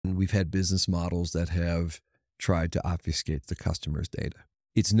we've had business models that have tried to obfuscate the customer's data.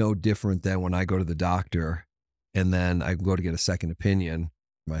 It's no different than when I go to the doctor and then I go to get a second opinion.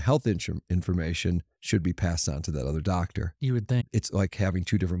 My health information should be passed on to that other doctor. You would think. It's like having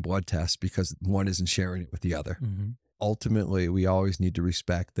two different blood tests because one isn't sharing it with the other. Mm-hmm. Ultimately, we always need to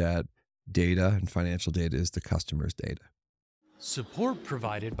respect that data and financial data is the customer's data. Support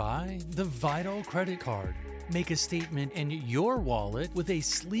provided by the Vital Credit Card. Make a statement in your wallet with a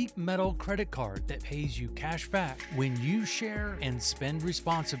sleek metal credit card that pays you cash back when you share and spend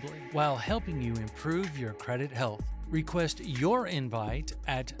responsibly while helping you improve your credit health. Request your invite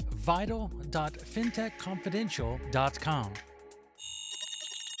at vital.fintechconfidential.com.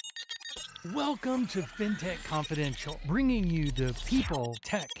 Welcome to FinTech Confidential, bringing you the people,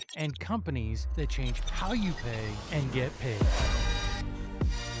 tech, and companies that change how you pay and get paid.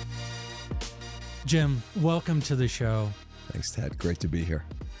 Jim, welcome to the show. Thanks, Ted. Great to be here.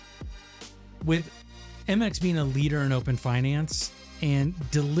 With MX being a leader in open finance and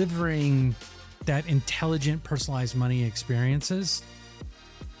delivering that intelligent, personalized money experiences,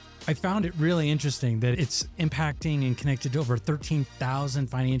 I found it really interesting that it's impacting and connected to over 13,000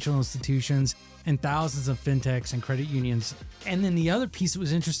 financial institutions and thousands of fintechs and credit unions. And then the other piece that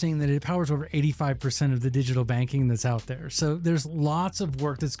was interesting, that it powers over 85% of the digital banking that's out there. So there's lots of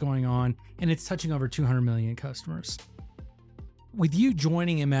work that's going on, and it's touching over 200 million customers. With you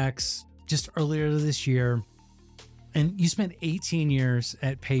joining MX just earlier this year, and you spent 18 years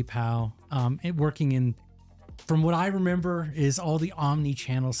at PayPal, working in, from what I remember, is all the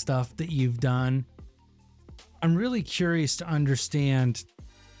omni-channel stuff that you've done. I'm really curious to understand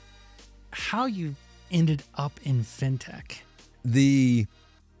how you ended up in fintech. The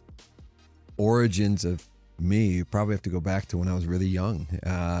origins of me, you probably have to go back to when I was really young.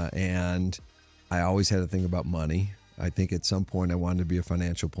 And I always had a thing about money. I think at some point I wanted to be a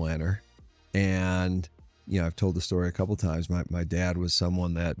financial planner. And, I've told the story a couple of times. My dad was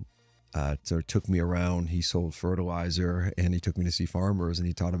someone that sort of took me around. He sold fertilizer and he took me to see farmers and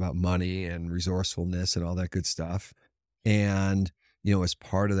he taught about money and resourcefulness and all that good stuff. And, as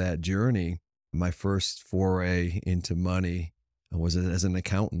part of that journey, my first foray into money was as an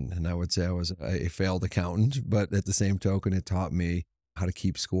accountant. And I would say I was a failed accountant, but at the same token, it taught me how to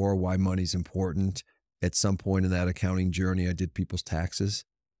keep score, why money's important. At some point in that accounting journey, I did people's taxes.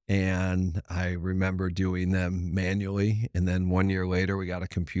 And I remember doing them manually. And then 1 year later, we got a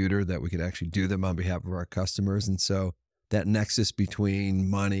computer that we could actually do them on behalf of our customers. And so that nexus between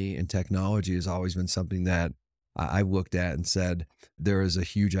money and technology has always been something that I looked at and said, there is a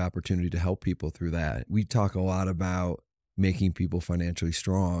huge opportunity to help people through that. We talk a lot about making people financially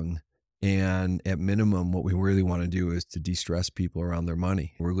strong. And at minimum, what we really want to do is to de-stress people around their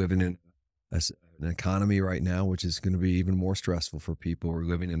money. We're living in an economy right now, which is going to be even more stressful for people. We're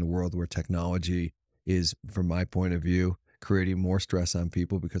living in a world where technology is, from my point of view, creating more stress on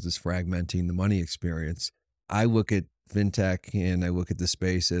people because it's fragmenting the money experience. I look at fintech and I look at the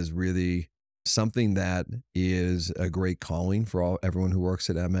space as really something that is a great calling for everyone who works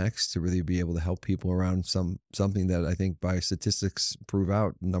at MX to really be able to help people around something that I think by statistics prove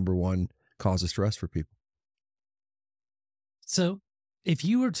out, number one, causes stress for people. So if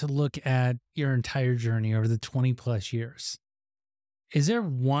you were to look at your entire journey over the 20 plus years, is there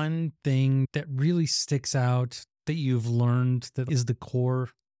one thing that really sticks out that you've learned that is the core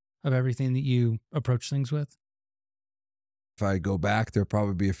of everything that you approach things with? If I go back, there'll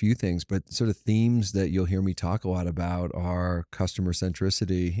probably be a few things, but sort of themes that you'll hear me talk a lot about are customer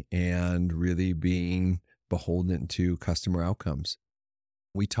centricity and really being beholden to customer outcomes.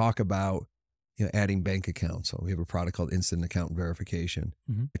 We talk about adding bank accounts. So we have a product called Instant Account Verification.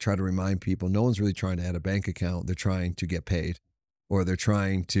 Mm-hmm. I try to remind people, no one's really trying to add a bank account. They're trying to get paid or they're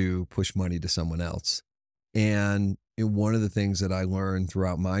trying to push money to someone else. And one of the things that I learned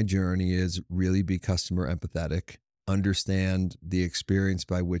throughout my journey is really be customer empathetic, understand the experience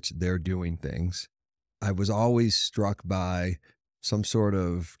by which they're doing things. I was always struck by some sort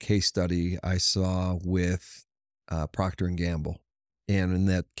of case study I saw with Procter & Gamble. And in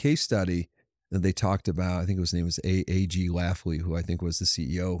that case study, they talked about, I think his name was A.G. Lafley, who I think was the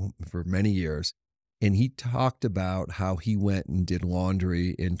CEO for many years. And he talked about how he went and did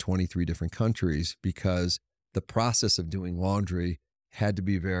laundry in 23 different countries because the process of doing laundry had to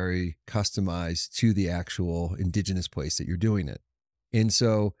be very customized to the actual indigenous place that you're doing it. And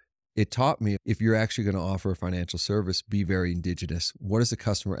so it taught me, if you're actually going to offer a financial service, be very indigenous. What is the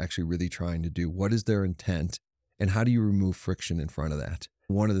customer actually really trying to do? What is their intent? And how do you remove friction in front of that?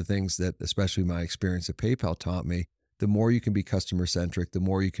 One of the things that, especially my experience at PayPal taught me, the more you can be customer centric, the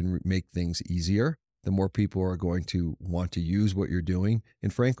more you can make things easier. the more people are going to want to use what you're doing.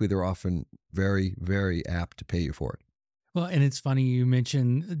 And frankly, they're often very, very apt to pay you for it. Well, and it's funny you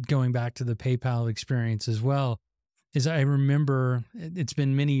mentioned going back to the PayPal experience as well. Is I remember it's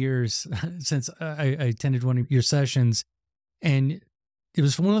been many years since I attended one of your sessions, and it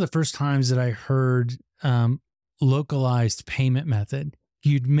was one of the first times that I heard localized payment method.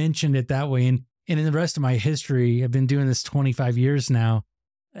 You'd mentioned it that way, and in the rest of my history, I've been doing this 25 years now.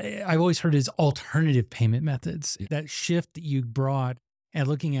 I've always heard as alternative payment methods. That shift that you brought and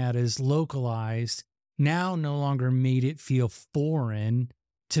looking at as localized now no longer made it feel foreign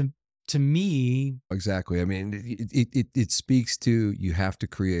to me. Exactly. I mean, it speaks to you have to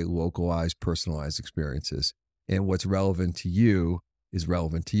create localized, personalized experiences. And what's relevant to you is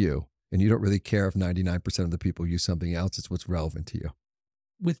relevant to you. And you don't really care if 99% of the people use something else. It's what's relevant to you.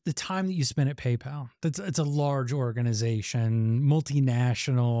 With the time that you spent at PayPal, it's a large organization,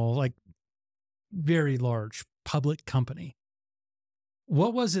 multinational, like very large public company.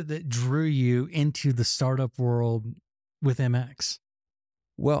 What was it that drew you into the startup world with MX?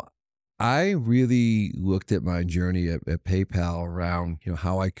 Well, I really looked at my journey at PayPal around,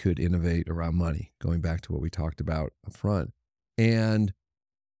 how I could innovate around money, going back to what we talked about up front. And,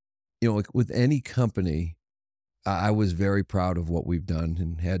 like with any company, I was very proud of what we've done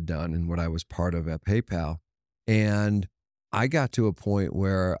and had done and what I was part of at PayPal. And I got to a point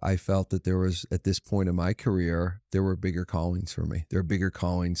where I felt that there was, at this point in my career, there were bigger callings for me. There were bigger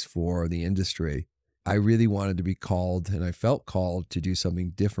callings for the industry. I really wanted to be called, and I felt called to do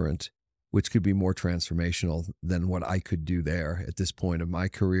something different, which could be more transformational than what I could do there at this point of my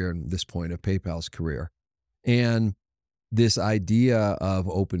career and this point of PayPal's career. And this idea of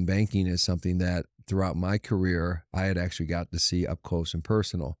open banking is something that throughout my career, I had actually got to see up close and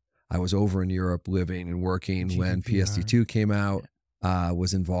personal. I was over in Europe living and working when PSD2 came out,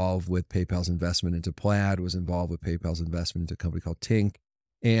 was involved with PayPal's investment into Plaid, was involved with PayPal's investment into a company called Tink.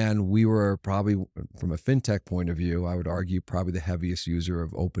 And we were probably, from a fintech point of view, I would argue probably the heaviest user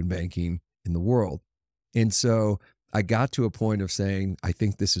of open banking in the world. And so I got to a point of saying, I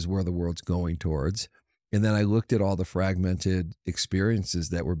think this is where the world's going towards. And then I looked at all the fragmented experiences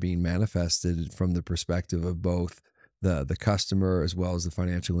that were being manifested from the perspective of both the customer as well as the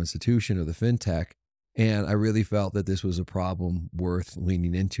financial institution or the fintech. And I really felt that this was a problem worth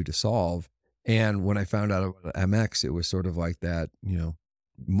leaning into to solve. And when I found out about MX, it was sort of like that,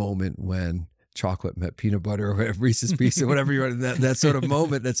 moment when chocolate met peanut butter or Reese's Piece or whatever you want, that sort of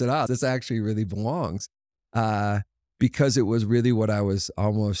moment that said, this actually really belongs. Because it was really what I was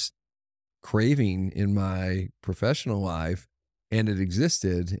almost craving in my professional life, and it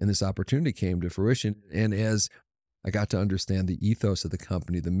existed, and this opportunity came to fruition. And as I got to understand the ethos of the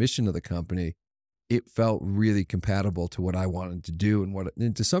company, the mission of the company, it felt really compatible to what I wanted to do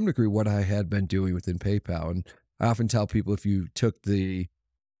and to some degree, what I had been doing within PayPal. And I often tell people, if you took the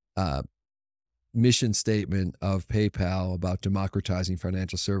mission statement of PayPal about democratizing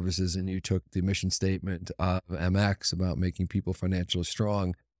financial services, and you took the mission statement of MX about making people financially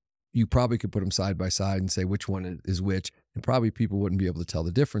strong, you probably could put them side by side and say which one is which, and probably people wouldn't be able to tell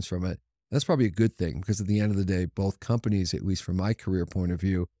the difference from it. That's probably a good thing, because at the end of the day, both companies, at least from my career point of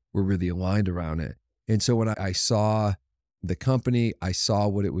view, were really aligned around it. And so when I saw the company, I saw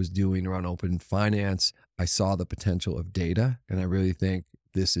what it was doing around open finance, I saw the potential of data. And I really think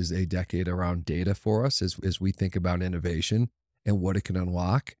this is a decade around data for us as we think about innovation and what it can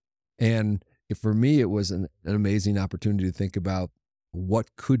unlock. And for me, it was an amazing opportunity to think about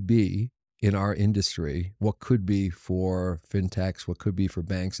what could be in our industry, what could be for fintechs, what could be for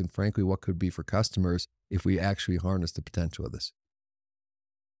banks, and frankly, what could be for customers if we actually harness the potential of this.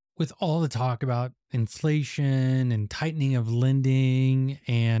 With all the talk about inflation and tightening of lending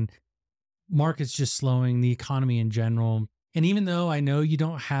and markets just slowing, the economy in general, and even though I know you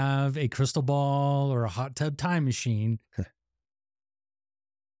don't have a crystal ball or a hot tub time machine,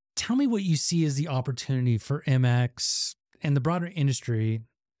 tell me what you see as the opportunity for MX and the broader industry,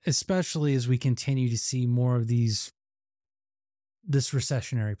 especially as we continue to see more of this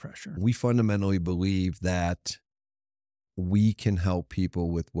recessionary pressure. We fundamentally believe that we can help people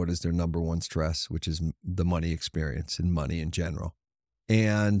with what is their number one stress, which is the money experience and money in general.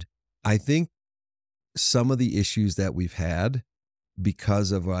 And I think some of the issues that we've had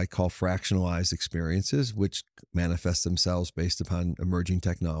because of what I call fractionalized experiences, which manifest themselves based upon emerging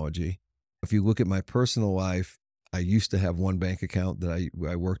technology. If you look at my personal life, I used to have one bank account that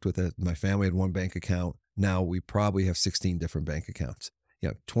I worked with. My family had one bank account. Now we probably have 16 different bank accounts,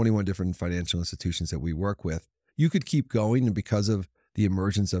 21 different financial institutions that we work with. You could keep going. And because of the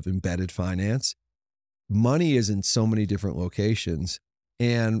emergence of embedded finance, money is in so many different locations.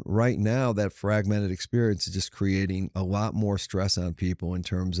 And right now, that fragmented experience is just creating a lot more stress on people in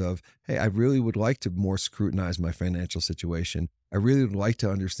terms of, hey, I really would like to more scrutinize my financial situation. I really would like to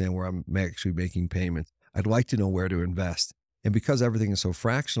understand where I'm actually making payments. I'd like to know where to invest. And because everything is so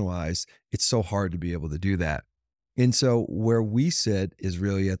fractionalized, it's so hard to be able to do that. And so where we sit is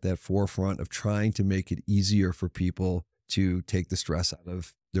really at that forefront of trying to make it easier for people to take the stress out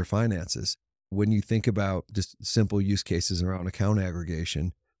of their finances. When you think about just simple use cases around account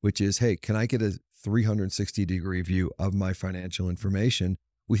aggregation, which is, hey, can I get a 360-degree view of my financial information?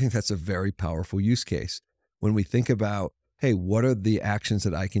 We think that's a very powerful use case. When we think about, hey, what are the actions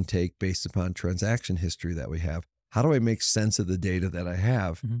that I can take based upon transaction history that we have? How do I make sense of the data that I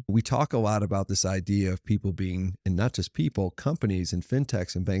have? Mm-hmm. We talk a lot about this idea of people being, and not just people, companies and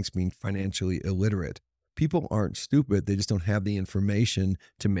fintechs and banks being financially illiterate. People aren't stupid. They just don't have the information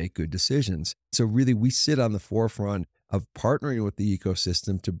to make good decisions. So really, we sit on the forefront of partnering with the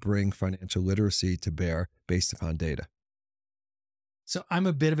ecosystem to bring financial literacy to bear based upon data. So I'm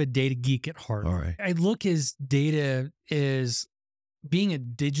a bit of a data geek at heart. All right. I look as data is being a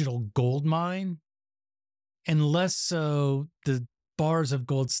digital gold mine and less so the bars of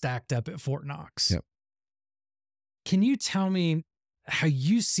gold stacked up at Fort Knox. Yep. Can you tell me how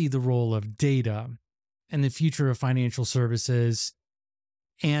you see the role of data and the future of financial services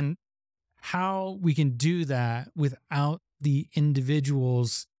and how we can do that without the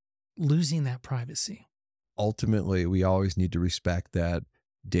individuals losing that privacy? Ultimately, we always need to respect that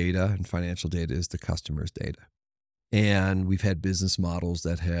data and financial data is the customer's data. And we've had business models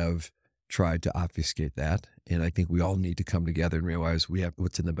that have tried to obfuscate that. And I think we all need to come together and realize we have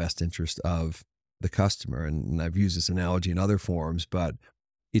what's in the best interest of the customer. And I've used this analogy in other forms, but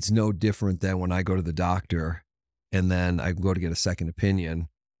it's no different than when I go to the doctor and then I go to get a second opinion.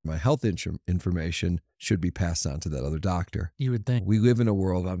 My health information should be passed on to that other doctor. You would think. We live in a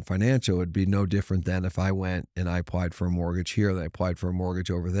world on financial. It'd be no different than if I went and I applied for a mortgage here, and I applied for a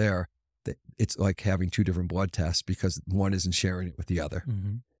mortgage over there. It's like having two different blood tests because one isn't sharing it with the other.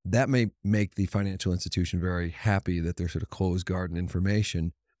 Mm-hmm. That may make the financial institution very happy that they're sort of closed garden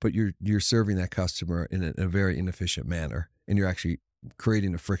information, but you're serving that customer in a very inefficient manner, and you're actually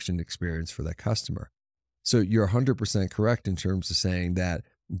creating a friction experience for that customer. So you're 100% correct in terms of saying that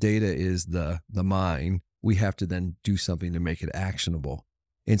data is the mine. We have to then do something to make it actionable.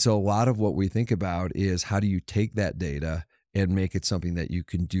 And so a lot of what we think about is how do you take that data and make it something that you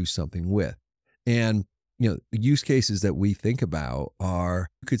can do something with? And use cases that we think about are,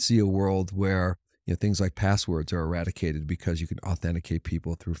 you could see a world where things like passwords are eradicated because you can authenticate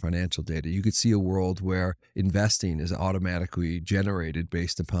people through financial data. You could see a world where investing is automatically generated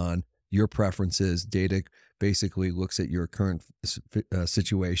based upon your preferences. Data basically looks at your current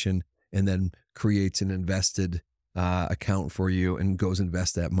situation and then creates an invested account for you and goes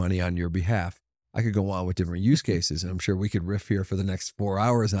invest that money on your behalf. I could go on with different use cases, and I'm sure we could riff here for the next 4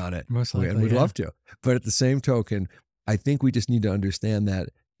 hours on it. Most likely, and we'd love to. But at the same token, I think we just need to understand that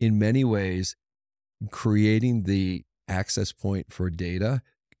in many ways, creating the access point for data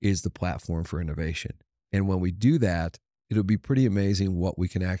is the platform for innovation. And when we do that, it'll be pretty amazing what we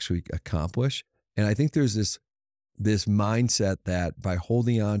can actually accomplish. And I think there's this mindset that by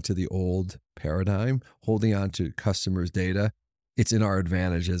holding on to the old paradigm, holding on to customers' data, it's in our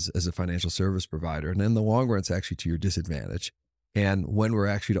advantage as a financial service provider. And in the long run, it's actually to your disadvantage. And when we're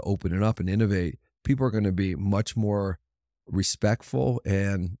actually to open it up and innovate, people are going to be much more respectful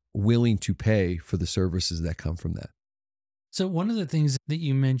and willing to pay for the services that come from that. So one of the things that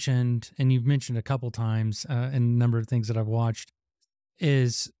you mentioned, and you've mentioned a couple times in a number of things that I've watched,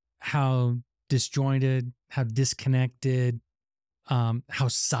 is how disjointed, how disconnected, how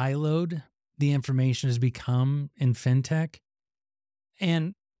siloed the information has become in fintech.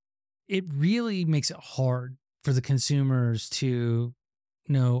 And it really makes it hard for the consumers to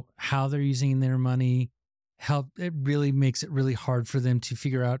know how they're using their money. It really makes it really hard for them to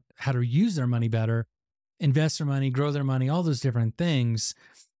figure out how to use their money better, invest their money, grow their money, all those different things.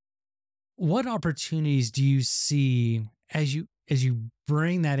 What opportunities do you see as you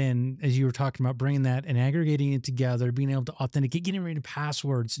bring that in, as you were talking about bringing that and aggregating it together, being able to authenticate, getting rid of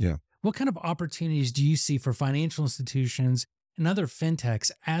passwords? Yeah. What kind of opportunities do you see for financial institutions and other fintechs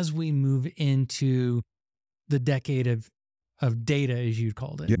as we move into the decade of data, as you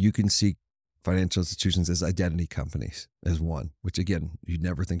called it? You can see financial institutions as identity companies as one, which again, you'd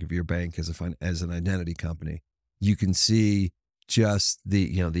never think of your bank as an identity company. You can see just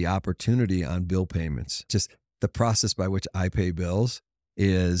the opportunity on bill payments. Just the process by which I pay bills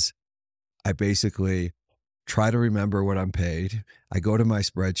is I basically try to remember what I'm paid. I go to my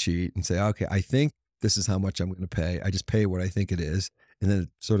spreadsheet and say, okay, I think this is how much I'm going to pay. I just pay what I think it is. and then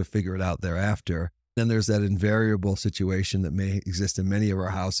sort of figure it out thereafter. Then there's that invariable situation that may exist in many of our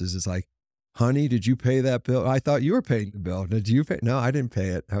houses. It's like, honey, did you pay that bill? I thought you were paying the bill. Did you pay? No, I didn't pay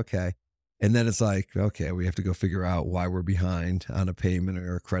it. Okay. And then it's like, okay, we have to go figure out why we're behind on a payment,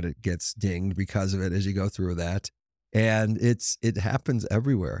 or credit gets dinged because of it as you go through that. And it happens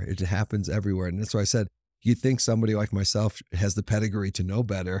everywhere. It happens everywhere. And that's why I said, you think somebody like myself has the pedigree to know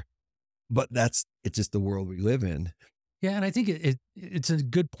better, but it's just the world we live in. Yeah, and I think it's a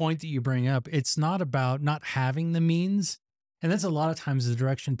good point that you bring up. It's not about not having the means, and that's a lot of times the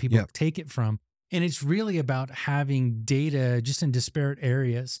direction people Yeah. take it from. And it's really about having data just in disparate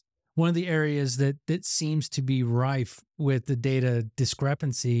areas. One of the areas that seems to be rife with the data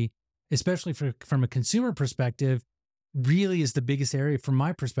discrepancy, especially from a consumer perspective, really is the biggest area from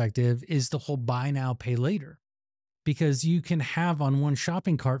my perspective, is the whole buy now, pay later. Because you can have on one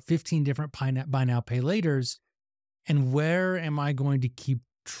shopping cart 15 different buy now, pay laters. And where am I going to keep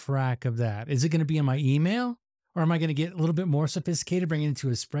track of that? Is it going to be in my email, or am I going to get a little bit more sophisticated, bring it into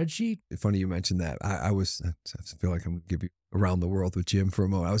a spreadsheet? Funny you mentioned that. I feel like I'm going to give you around the world with Jim for a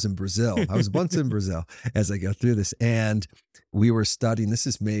moment. I was in Brazil. I was once in Brazil as I go through this. And we were studying, this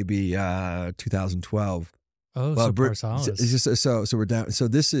is maybe 2012. Oh, Well, so Bra- Parsalis. so we're down. So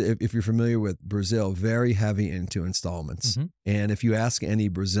this is, if you're familiar with Brazil, very heavy into installments. Mhm. And if you ask any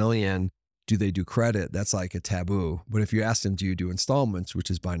Brazilian, do they do credit? That's like a taboo. But if you ask them, do you do installments,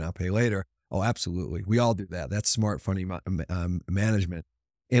 which is buy now, pay later? Oh, absolutely. We all do that. That's smart, funny management.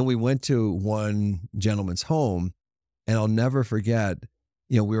 And we went to one gentleman's home, and I'll never forget,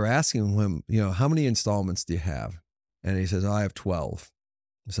 we were asking him, how many installments do you have? And he says, oh, I have 12.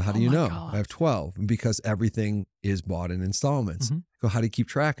 So how do Oh you my know? God. I have 12. And because everything is bought in installments. Mhm. Go, how do you keep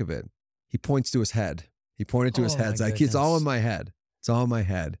track of it? He points to his head. He pointed to his Oh, head. my It's like, it's all in goodness. my head. It's all in my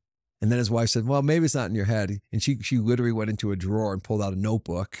head. And then his wife said, well, maybe it's not in your head. And she literally went into a drawer and pulled out a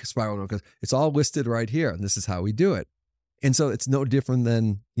notebook, spiral notebook. It's all listed right here. And this is how we do it. And so it's no different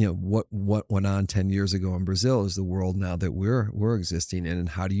than, what went on 10 years ago in Brazil is the world now that we're existing in. And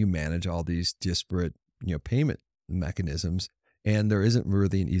how do you manage all these disparate, payment mechanisms? And there isn't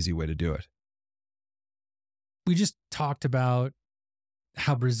really an easy way to do it. We just talked about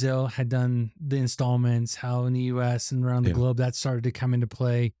how Brazil had done the installments, how in the US and around the Yeah. globe that started to come into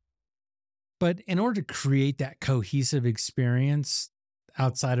play. But in order to create that cohesive experience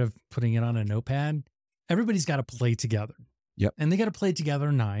outside of putting it on a notepad, everybody's got to play together. Yep. And they got to play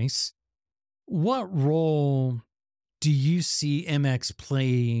together nice. What role do you see MX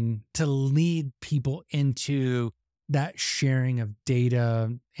playing to lead people into that sharing of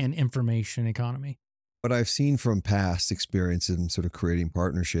data and information economy? What I've seen from past experiences in sort of creating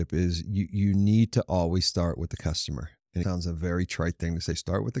partnership is you need to always start with the customer. And it sounds a very trite thing to say,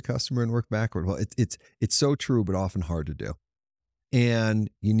 start with the customer and work backward. Well, it's so true, but often hard to do. And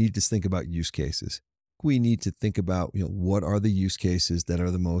you need to think about use cases. We need to think about, what are the use cases that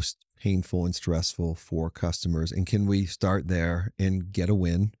are the most painful and stressful for customers? And can we start there and get a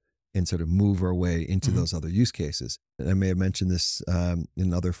win and sort of move our way into Mhm. those other use cases? And I may have mentioned this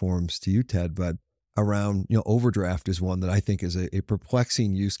in other forums to you, Ted, but around, overdraft is one that I think is a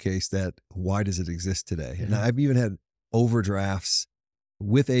perplexing use case that why does it exist today? And Yeah. I've even had overdrafts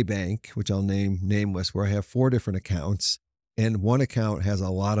with a bank, which I'll name nameless, where I have 4 different accounts and one account has a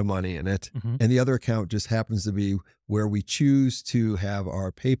lot of money in it. Mhm. And the other account just happens to be where we choose to have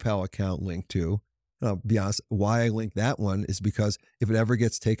our PayPal account linked to. And I'll be honest, why I link that one is because if it ever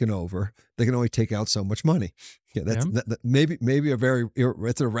gets taken over, they can only take out so much money. Yeah, that's Yeah. maybe a very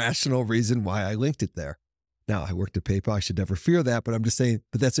it's a rational reason why I linked it there. Now I worked at PayPal, I should never fear that, but I'm just saying,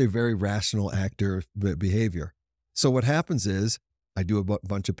 but that's a very rational actor behavior. So what happens is I do a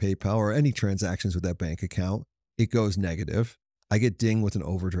bunch of PayPal or any transactions with that bank account. It goes negative. I get dinged with an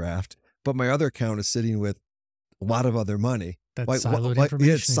overdraft, but my other account is sitting with a lot of other money. That's siloed Yeah,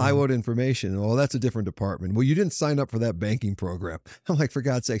 information. it's siloed information. Well, that's a different department. Well, you didn't sign up for that banking program. I'm like, for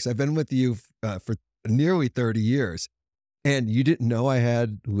God's sakes, I've been with you for nearly 30 years, and you didn't know I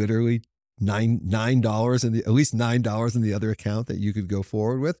had literally $9 in at least $9 in the other account that you could go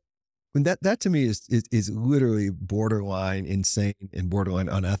forward with. And that to me is literally borderline insane and borderline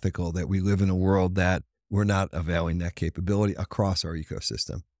unethical that we live in a world that we're not availing that capability across our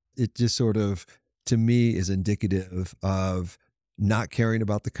ecosystem. It just sort of, to me, is indicative of not caring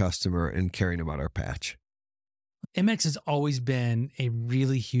about the customer and caring about our patch. MX has always been a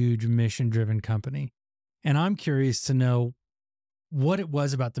really huge mission-driven company. And I'm curious to know what it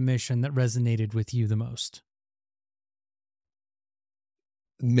was about the mission that resonated with you the most.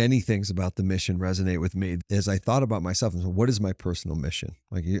 Many things about the mission resonate with me as I thought about myself and said, what is my personal mission?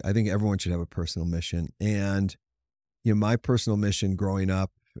 Like, I think everyone should have a personal mission. And my personal mission growing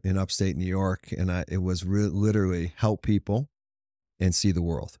up in upstate New York, and it was literally help people and see the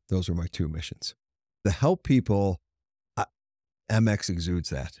world. Those were my two missions. The help people, uh, MX exudes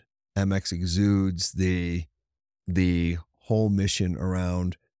that. MX exudes the whole mission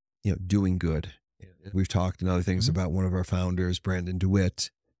around, doing good. We've talked and other things Mhm. about one of our founders, Brandon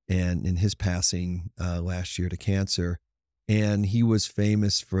DeWitt, and in his passing last year to cancer. And he was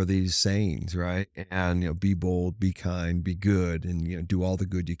famous for these sayings, right? And, be bold, be kind, be good, and, do all the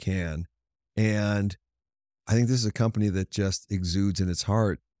good you can. And I think this is a company that just exudes in its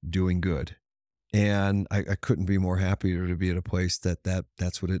heart doing good. And I couldn't be more happier to be at a place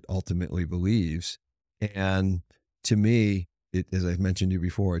that's what it ultimately believes. And to me, as I've mentioned to you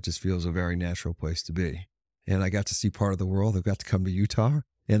before, it just feels a very natural place to be. And I got to see part of the world. I've got to come to Utah,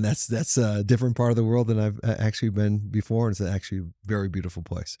 and that's a different part of the world than I've actually been before. And it's actually a very beautiful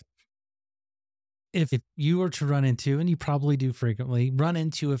place. If you were to run into, and you probably do frequently, run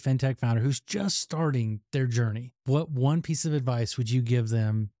into a fintech founder who's just starting their journey, what one piece of advice would you give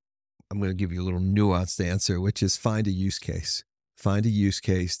them? I'm going to give you a little nuanced answer, which is find a use case. Find a use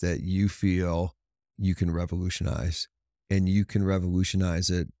case that you feel you can revolutionize, and you can revolutionize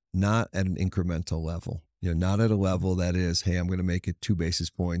it not at an incremental level, not at a level that is, hey, I'm going to make it 2 basis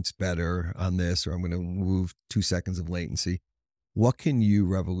points better on this, or I'm going to remove 2 seconds of latency. What can you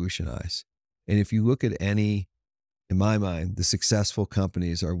revolutionize? And if you look at any, in my mind, the successful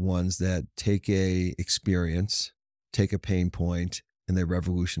companies are ones that take a experience, take a pain point, and they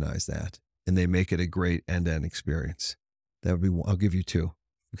revolutionize that, and they make it a great end-to-end experience. That would be one. I'll give you two,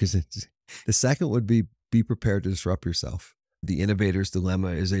 because the second would be prepared to disrupt yourself. The innovator's dilemma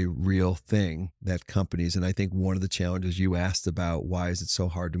is a real thing that companies, and I think one of the challenges you asked about, why is it so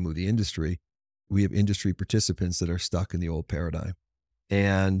hard to move the industry? We have industry participants that are stuck in the old paradigm,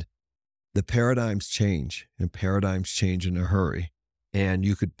 and the paradigms change, and paradigms change in a hurry. And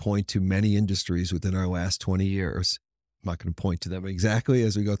you could point to many industries within our last 20 years. I'm not going to point to them exactly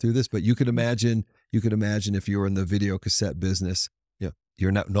as we go through this, but you could imagine if you were in the video cassette business,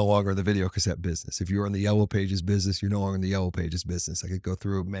 you're no longer in the video cassette business. If you're in the Yellow Pages business, you're no longer in the Yellow Pages business. I could go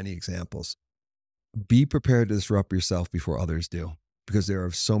through many examples. Be prepared to disrupt yourself before others do, because there are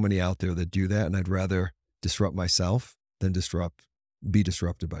so many out there that do that. And I'd rather disrupt myself than be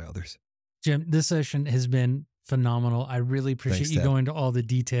disrupted by others. Jim, this session has been phenomenal. I really appreciate Thanks, you Ted. going into all the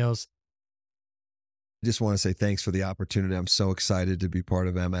details. I just want to say thanks for the opportunity. I'm so excited to be part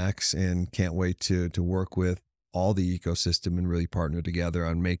of MX, and can't wait to work with all the ecosystem and really partner together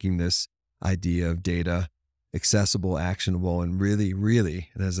on making this idea of data accessible, actionable, and really, really,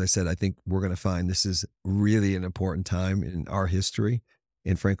 and as I said, I think we're going to find this is really an important time in our history,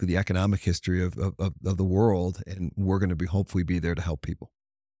 and frankly, the economic history of the world. And we're going to hopefully be there to help people.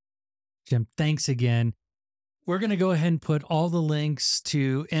 Jim, thanks again. We're going to go ahead and put all the links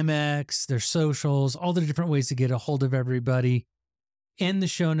to MX, their socials, all the different ways to get a hold of everybody in the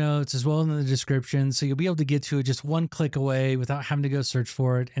show notes, as well as in the description. So you'll be able to get to it just one click away without having to go search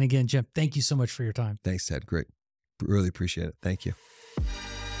for it. And again, Jim, thank you so much for your time. Thanks, Ted. Great. Really appreciate it. Thank you.